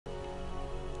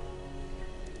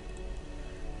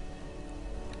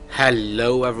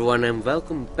Hello everyone and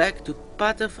welcome back to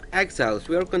Path of Exiles.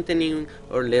 We are continuing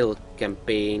our little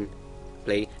campaign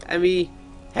play and we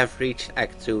have reached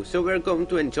Act 2. So we're going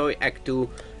to enjoy Act 2,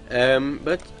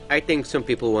 but I think some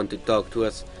people want to talk to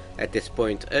us at this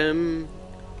point.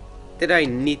 Did I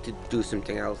need to do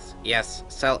something else? Yes,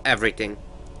 sell everything.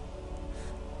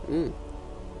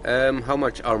 How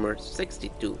much armor?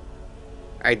 62.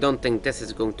 I don't think this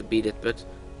is going to beat it, but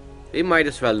we might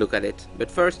as well look at it. But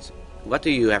first, what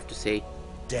do you have to say?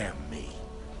 Damn me.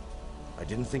 I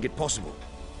didn't think it possible.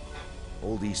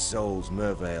 All these souls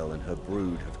Mervale and her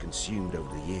brood have consumed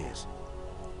over the years.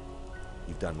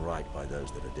 You've done right by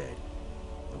those that are dead,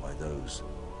 and by those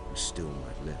who still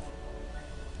might live.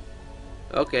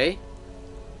 Okay.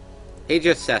 He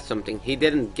just said something. He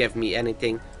didn't give me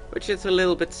anything, which is a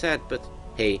little bit sad, but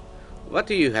hey, what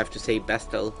do you have to say,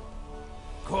 Bestel?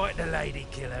 Quite the lady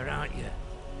killer, aren't you?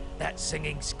 That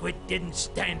singing squid didn't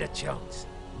stand a chance.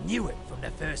 Knew it from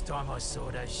the first time I saw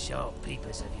those sharp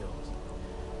peepers of yours.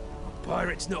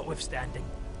 Pirates notwithstanding,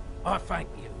 I thank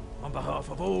you on behalf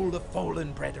of all the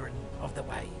fallen brethren of the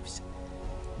waves.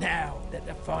 Now that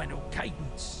the final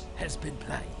cadence has been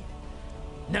played,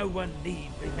 no one need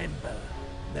remember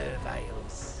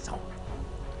Mervale's song.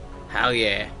 Hell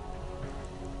yeah.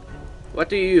 What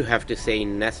do you have to say,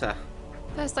 Nessa?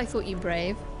 First I thought you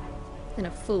brave, then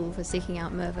a fool for seeking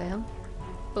out Mervale.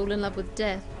 Fall in love with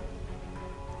death.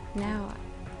 Now,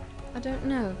 I don't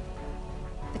know.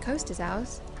 The coast is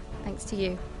ours, thanks to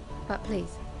you. But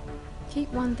please,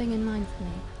 keep one thing in mind for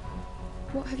me.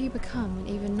 What have you become when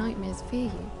even nightmares fear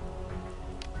you?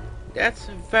 That's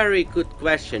a very good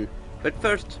question. But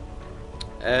first,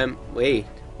 wait,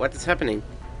 what is happening?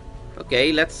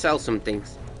 Okay, let's sell some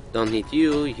things. Don't need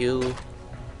you.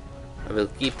 I will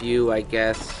keep you, I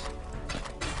guess.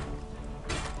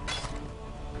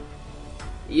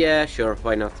 Yeah, sure,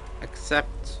 why not?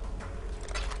 Accept.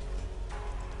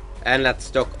 And let's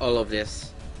stock all of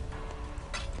this.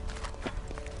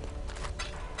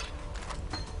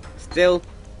 Still,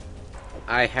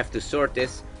 I have to sort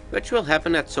this, which will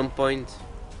happen at some point.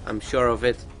 I'm sure of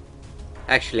it.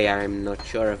 Actually, I'm not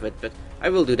sure of it, but I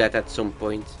will do that at some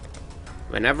point.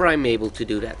 Whenever I'm able to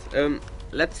do that.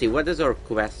 Let's see, what is our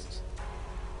quest?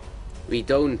 We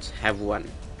don't have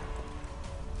one.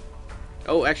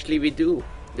 Oh, actually we do.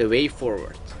 The way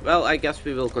forward. Well, I guess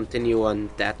we will continue on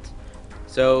that.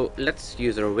 So let's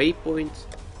use our waypoint.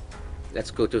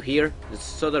 Let's go to here, the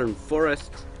southern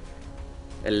forest,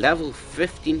 a level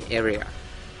 15 area.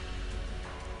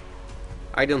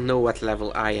 I don't know what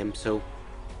level I am, so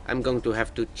I'm going to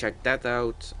have to check that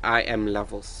out. I am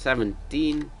level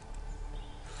 17.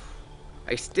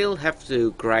 I still have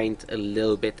to grind a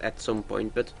little bit at some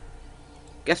point, but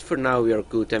guess for now we are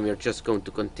good and we're just going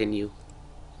to continue.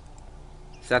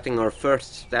 Setting our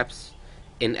first steps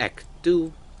in Act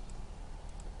 2,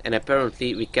 and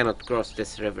apparently we cannot cross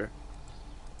this river,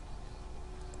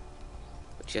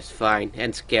 which is fine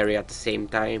and scary at the same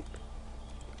time.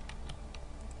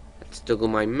 Let's toggle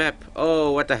my map.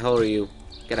 Oh, what the hell are you?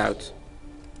 Get out.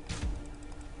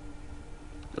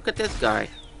 Look at this guy.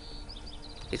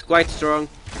 He's quite strong.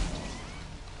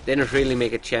 Didn't really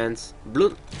make a chance.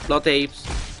 Blood apes.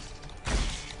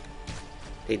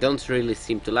 They don't really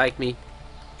seem to like me.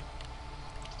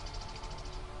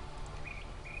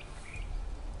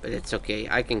 But it's okay,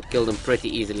 I can kill them pretty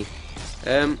easily.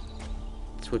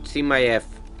 This would seem I have.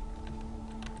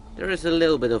 There is a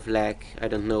little bit of lag. I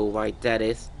don't know why that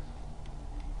is.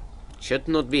 Should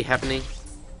not be happening.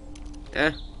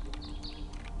 I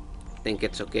think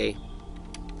it's okay.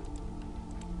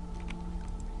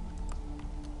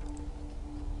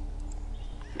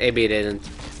 Maybe it didn't.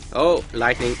 Oh,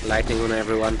 lightning on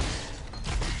everyone.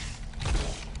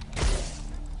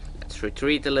 Let's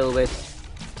retreat a little bit.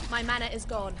 My mana is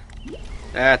gone.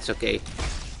 That's okay.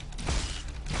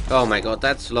 Oh my god,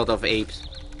 that's a lot of apes.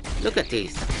 Look at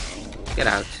these. Get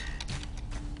out.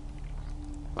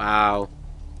 Wow.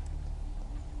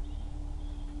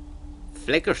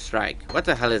 Flicker Strike. What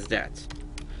the hell is that?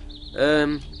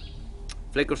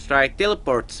 Flicker Strike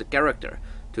teleports a character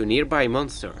to a nearby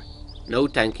monster. No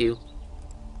thank you.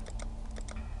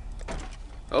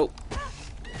 Oh.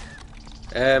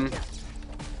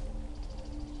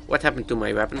 What happened to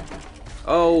my weapon?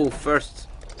 Oh, first.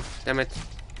 Damn it.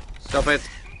 Stop it.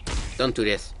 Don't do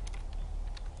this.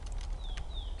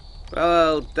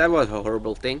 Well, that was a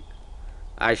horrible thing.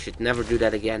 I should never do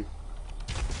that again.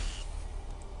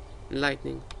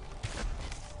 Lightning.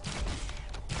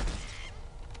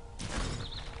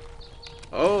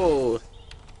 Oh.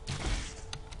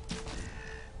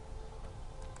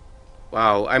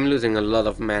 Wow, I'm losing a lot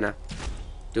of mana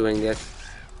doing this.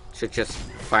 Should just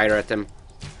fire at them.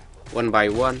 one by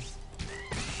one.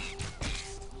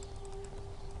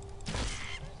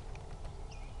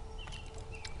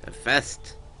 A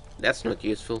vest. That's not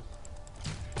useful.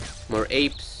 More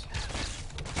apes.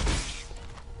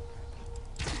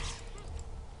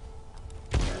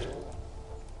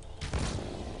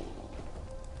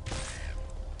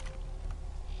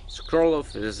 Scroll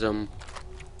of Wisdom.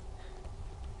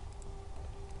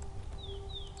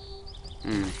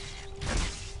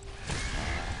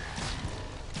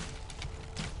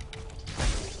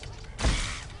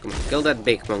 Come on, kill that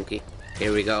big monkey.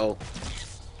 Here we go.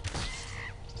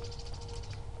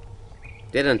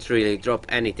 Didn't really drop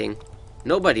anything.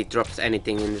 Nobody drops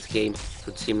anything in this game,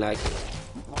 would seem like.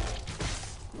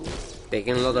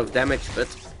 Taking a lot of damage, but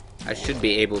I should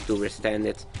be able to withstand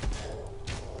it.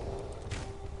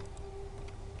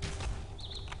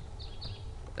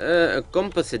 A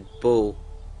composite bow.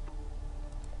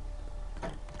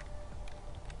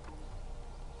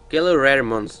 Kill a rare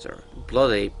monster.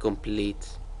 Blood ape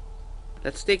complete.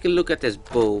 Let's take a look at this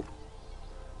bow.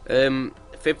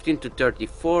 15 to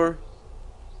 34.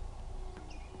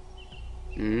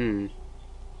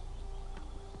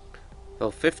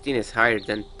 Well, 15 is higher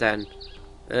than 10.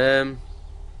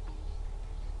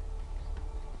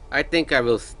 I think I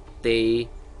will stay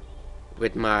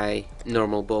with my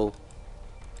normal bow.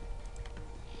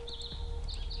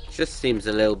 Just seems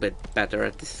a little bit better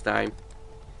at this time.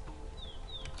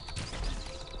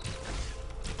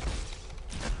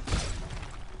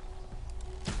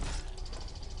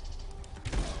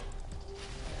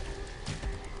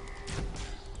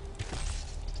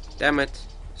 Damn it,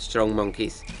 strong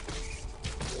monkeys.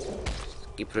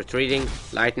 Keep retreating,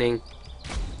 lightning.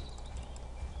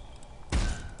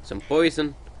 Some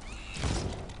poison.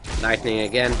 Lightning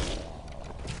again.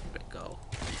 There we go.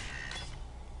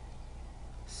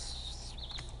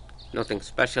 Nothing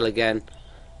special again.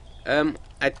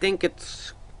 I think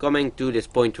it's coming to this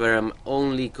point where I'm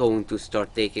only going to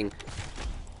start taking...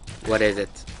 What is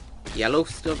it? Yellow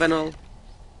stuff and all?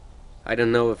 I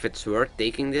don't know if it's worth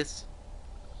taking this.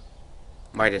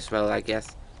 Might as well, I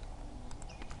guess.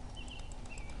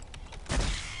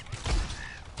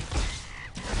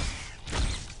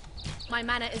 My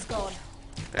mana is gone.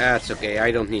 That's okay,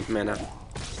 I don't need mana.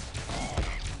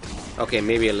 Okay,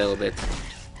 maybe a little bit.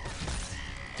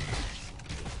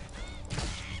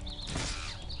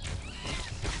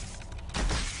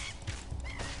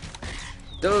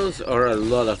 Those are a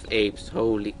lot of apes,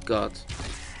 holy god.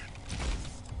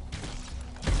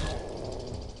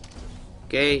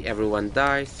 Okay, everyone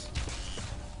dies.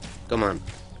 Come on.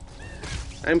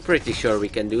 I'm pretty sure we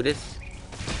can do this.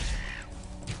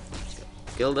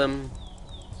 Kill them.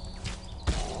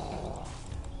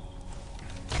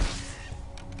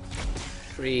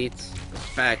 Treat.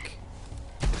 Back.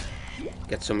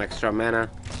 Get some extra mana.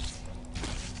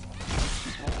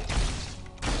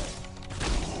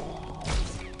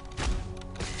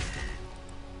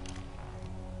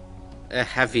 A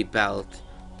heavy belt.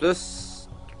 Plus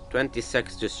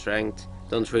 26 to strength.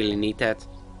 Don't really need that.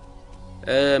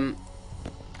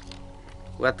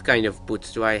 What kind of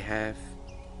boots do I have?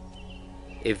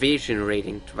 Evasion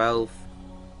rating 12.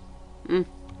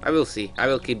 I will see. I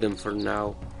will keep them for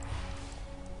now.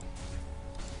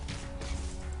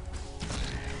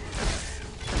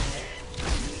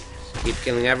 Keep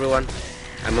killing everyone.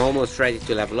 I'm almost ready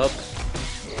to level up.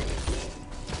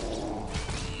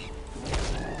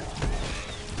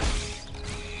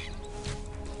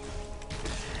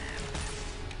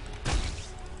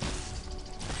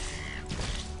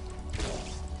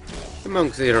 The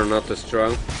monks here are not too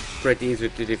strong. Pretty easy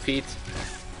to defeat.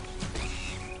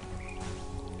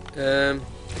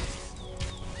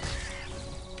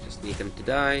 Just need them to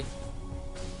die.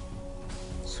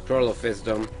 Scroll of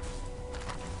Wisdom.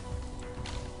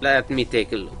 Let me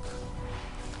take a look.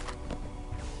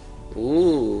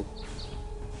 Ooh.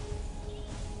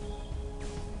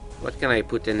 What can I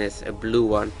put in this? A blue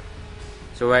one.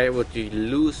 So I would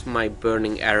lose my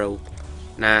burning arrow.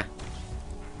 Nah.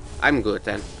 I'm good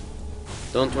then.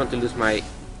 Don't want to lose my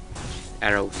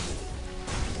arrows.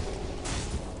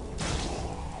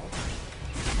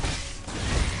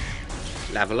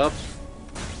 Level up.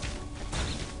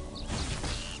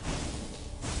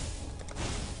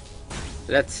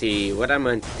 Let's see, what am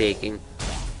I taking?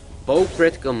 Bow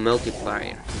critical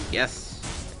multiplier. Yes.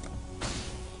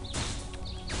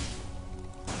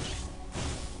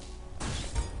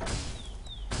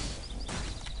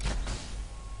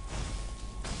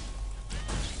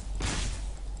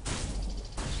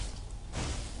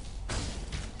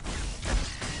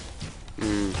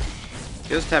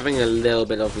 Just having a little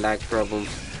bit of lag problems.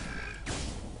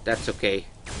 That's okay.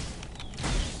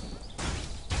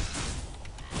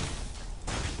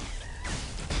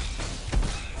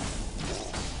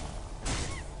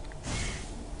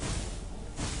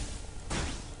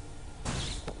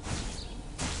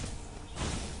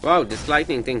 Wow, this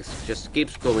lightning thing just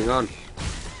keeps going on.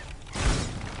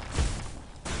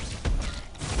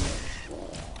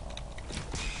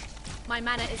 My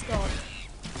mana is gone.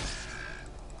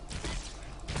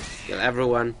 Kill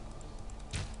everyone.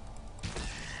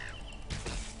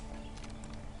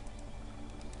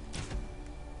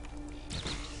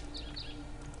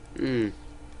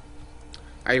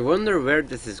 I wonder where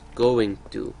this is going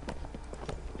to.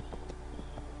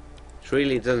 It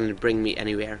really doesn't bring me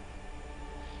anywhere.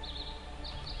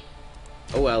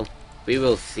 Oh well, we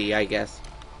will see, I guess.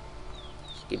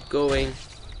 Just keep going.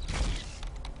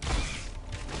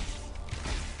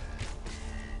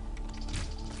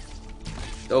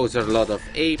 Those are a lot of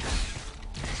apes.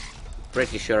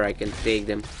 Pretty sure I can take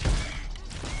them.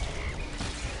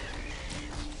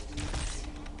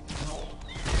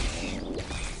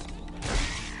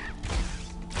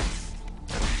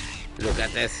 Look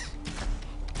at this.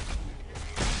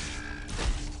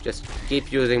 Just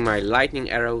keep using my lightning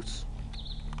arrows.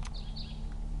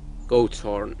 Goat's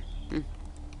horn.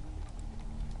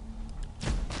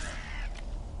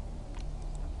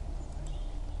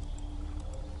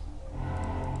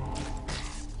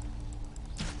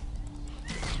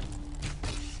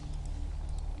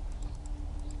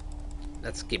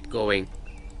 Let's keep going.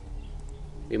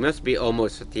 We must be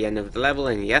almost at the end of the level,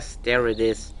 and yes, there it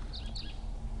is.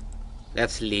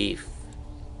 Let's leave.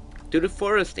 To the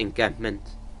forest encampment,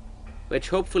 which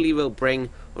hopefully will bring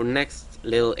our next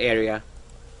little area.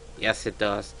 Yes, it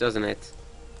does, doesn't it?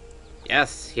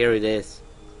 Yes, here it is.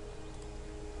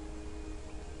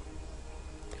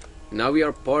 Now we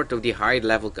are part of the high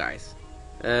level guys.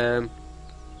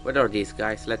 What are these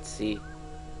guys? Let's see.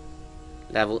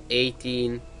 Level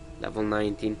 18, level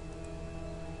 19.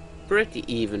 Pretty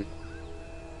even.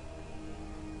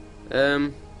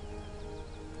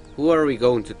 Who are we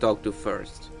going to talk to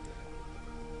first?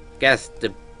 Guess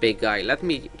the big guy. Let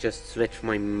me just switch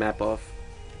my map off.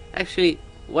 Actually,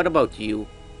 what about you?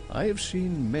 I have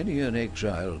seen many an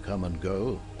exile come and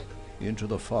go, into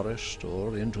the forest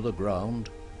or into the ground.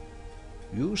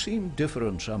 You seem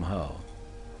different somehow.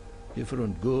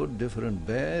 Different good, different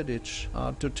bad, it's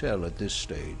hard to tell at this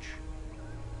stage.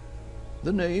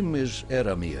 The name is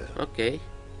Eramir, Okay.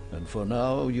 and for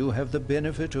now you have the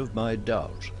benefit of my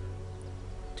doubt.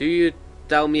 Do you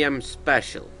tell me I'm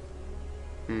special?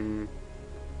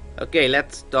 Okay,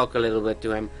 let's talk a little bit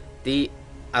to him. The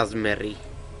Azmeri.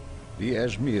 The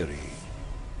Azmiri,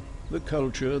 the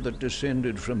culture that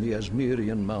descended from the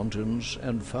Azmirian mountains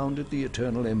and founded the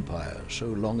Eternal Empire so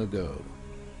long ago.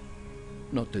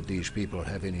 Not that these people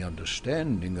have any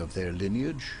understanding of their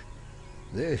lineage.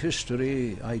 Their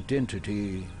history,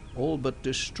 identity, all but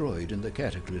destroyed in the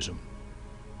Cataclysm.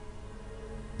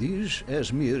 These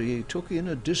Azmiri took in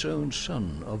a disowned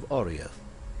son of Oriath,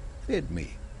 fed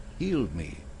me, healed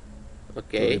me. To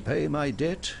Okay. repay my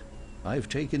debt, I've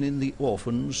taken in the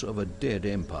orphans of a dead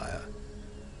empire.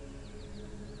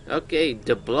 Okay,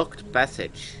 the blocked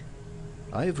passage.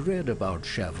 I've read about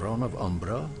Chevron of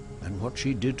Umbra and what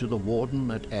she did to the warden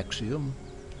at Axiom.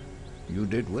 You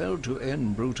did well to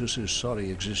end Brutus's sorry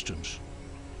existence.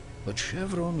 But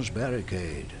Chevron's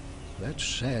barricade, that's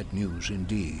sad news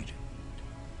indeed.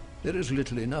 There is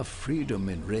little enough freedom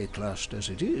in Rayclast as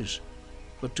it is,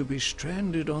 but to be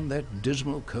stranded on that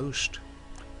dismal coast,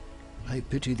 I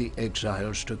pity the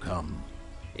exiles to come.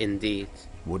 Indeed.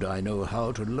 Would I know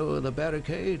how to lower the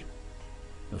barricade?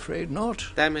 Afraid not.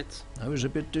 Damn it. I was a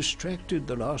bit distracted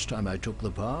the last time I took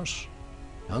the pass.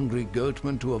 Hungry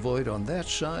goatmen to avoid on that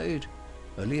side,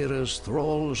 Alira's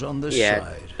thralls on this Yeah,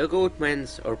 side. the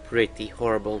goatmans are pretty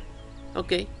horrible.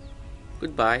 Okay,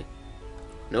 goodbye.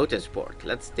 Notice board,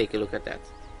 let's take a look at that.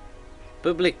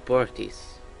 Public parties.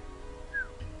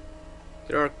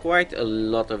 There are quite a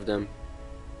lot of them.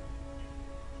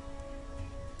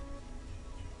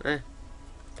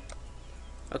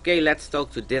 Okay, let's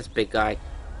talk to this big guy.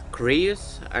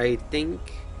 Creus, I think.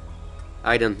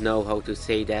 I don't know how to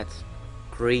say that.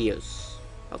 Creus.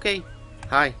 Okay,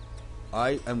 hi.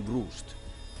 I am Groost.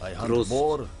 I hunt Groost.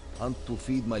 boar, hunt to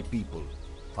feed my people,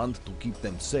 hunt to keep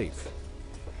them safe.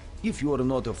 If you are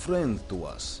not a friend to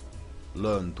us,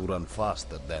 learn to run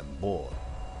faster than boar.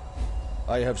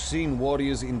 I have seen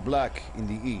warriors in black in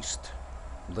the east.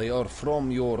 They are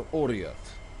from your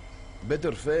Oriath.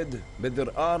 Better fed, better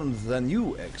armed than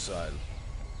you, exile.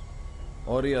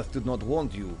 Oriath did not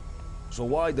want you, so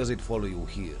why does it follow you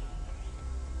here?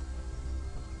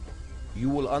 You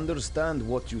will understand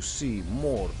what you see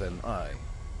more than I.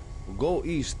 Go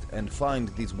east and find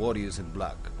these warriors in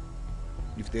black.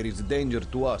 If there is danger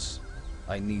to us,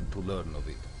 I need to learn of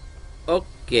it.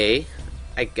 Okay,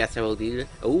 I guess I will do that.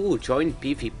 Oh, join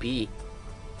PvP.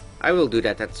 I will do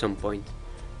that at some point.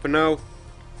 For now,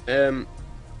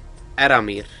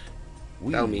 Aramir.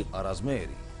 We Tell me. are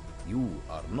Asmeri. You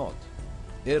are not.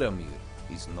 Eramir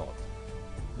is not.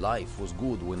 Life was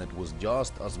good when it was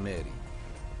just Asmeri.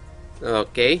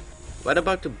 Okay. What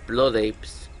about the blood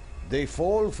apes? They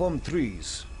fall from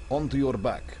trees onto your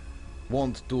back.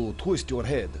 Want to twist your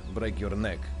head, break your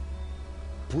neck.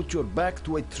 Put your back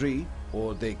to a tree,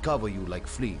 or they cover you like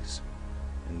fleas.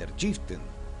 And their chieftain,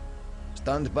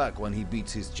 stand back when he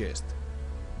beats his chest.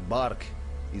 Bark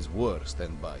is worse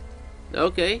than bite.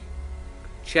 Okay.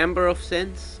 Chamber of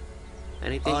Sins?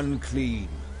 Anything? Unclean.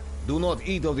 Do not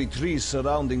eat of the trees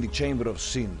surrounding the Chamber of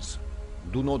Sins.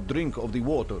 Do not drink of the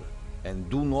water, and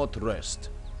do not rest.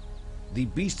 The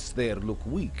beasts there look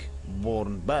weak,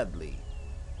 born badly.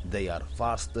 They are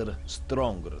faster,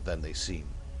 stronger than they seem.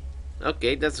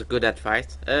 Okay, that's good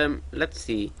advice. Let's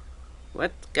see.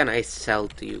 What can I sell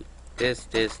to you? This,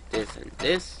 and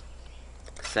this.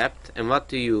 Accept. And what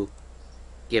do you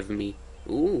give me?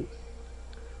 Ooh.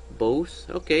 Bows.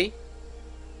 Okay.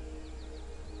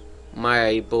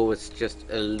 My bow is just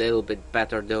a little bit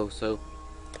better though, so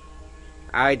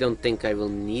I don't think I will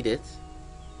need it.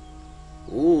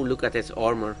 Ooh, look at his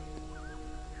armor.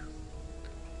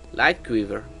 Light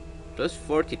Quiver. Plus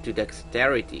 40 to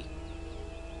dexterity.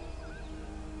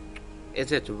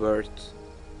 Is it worth?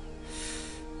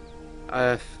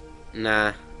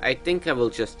 Nah. I think I will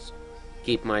just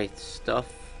keep my stuff.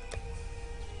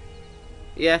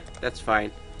 Yeah, that's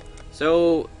fine.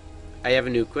 So, I have a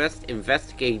new quest.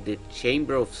 Investigate the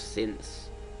Chamber of Sins.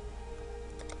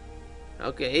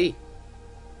 Okay.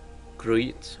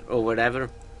 Great, or whatever.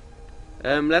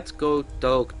 Let's go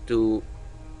talk to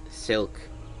Silk.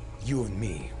 You and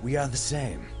me, we are the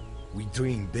same. We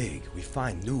dream big, we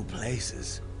find new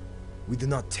places. We do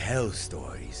not tell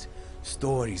stories.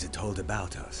 Stories are told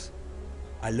about us.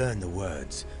 I learn the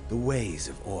words, the ways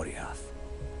of Oriath.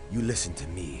 You listen to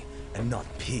me, and not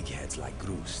pigheads like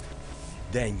Groost.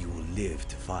 Then you will live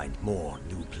to find more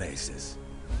new places.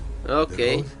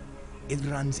 Okay. The road, it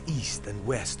runs east and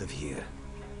west of here.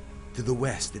 To the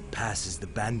west it passes the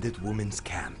bandit woman's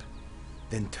camp,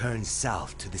 then turns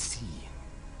south to the sea.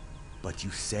 But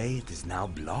you say it is now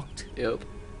blocked? Yep.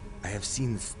 I have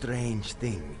seen a strange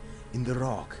thing in the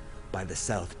rock by the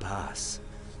South Pass,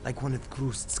 like one of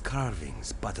Groost's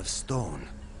carvings, but of stone.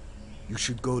 You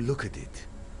should go look at it.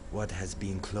 What has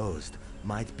been closed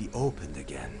might be opened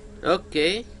again.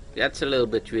 Okay. That's a little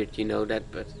bit weird, you know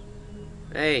that, but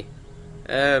hey.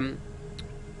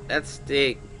 Let's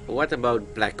take. What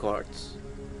about Blackhearts?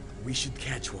 We should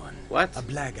catch one. What? A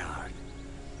blackguard.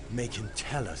 Make him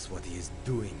tell us what he is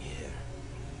doing here.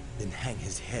 Then hang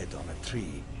his head on a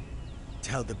tree.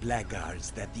 Tell the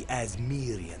blackguards that the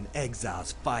Asmerian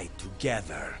exiles fight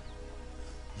together.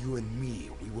 You and me,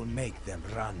 we will make them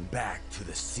run back to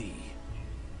the sea.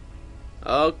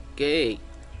 Okay.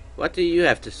 What do you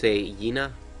have to say,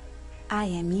 Yina? I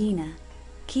am Yina,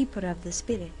 keeper of the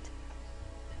spirit.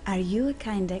 Are you a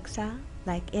kind exile,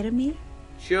 like Eramir?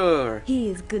 Sure. He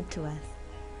is good to us,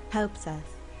 helps us.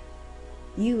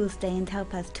 You will stay and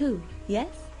help us too,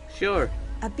 yes? Sure.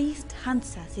 A beast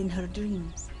hunts us in her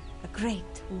dreams. A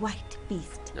great white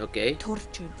beast, Okay.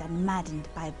 tortured and maddened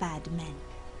by bad men,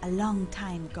 a long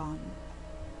time gone.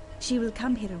 She will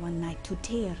come here one night to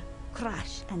tear,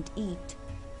 crush, and eat.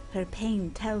 Her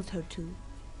pain tells her to.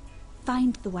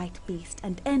 Find the white beast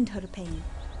and end her pain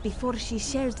before she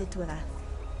shares it with us.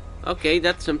 Okay,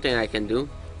 that's something I can do.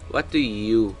 What do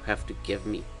you have to give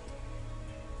me?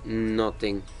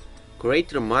 Nothing.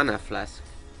 Great Romana flask.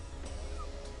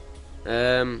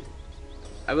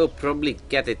 I will probably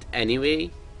get it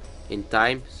anyway in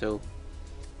time, so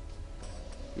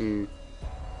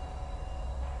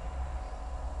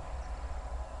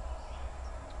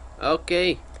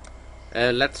okay,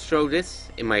 let's throw this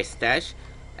in my stash.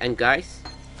 And guys,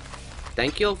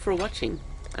 thank you all for watching,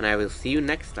 and I will see you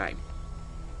next time.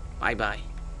 Bye bye.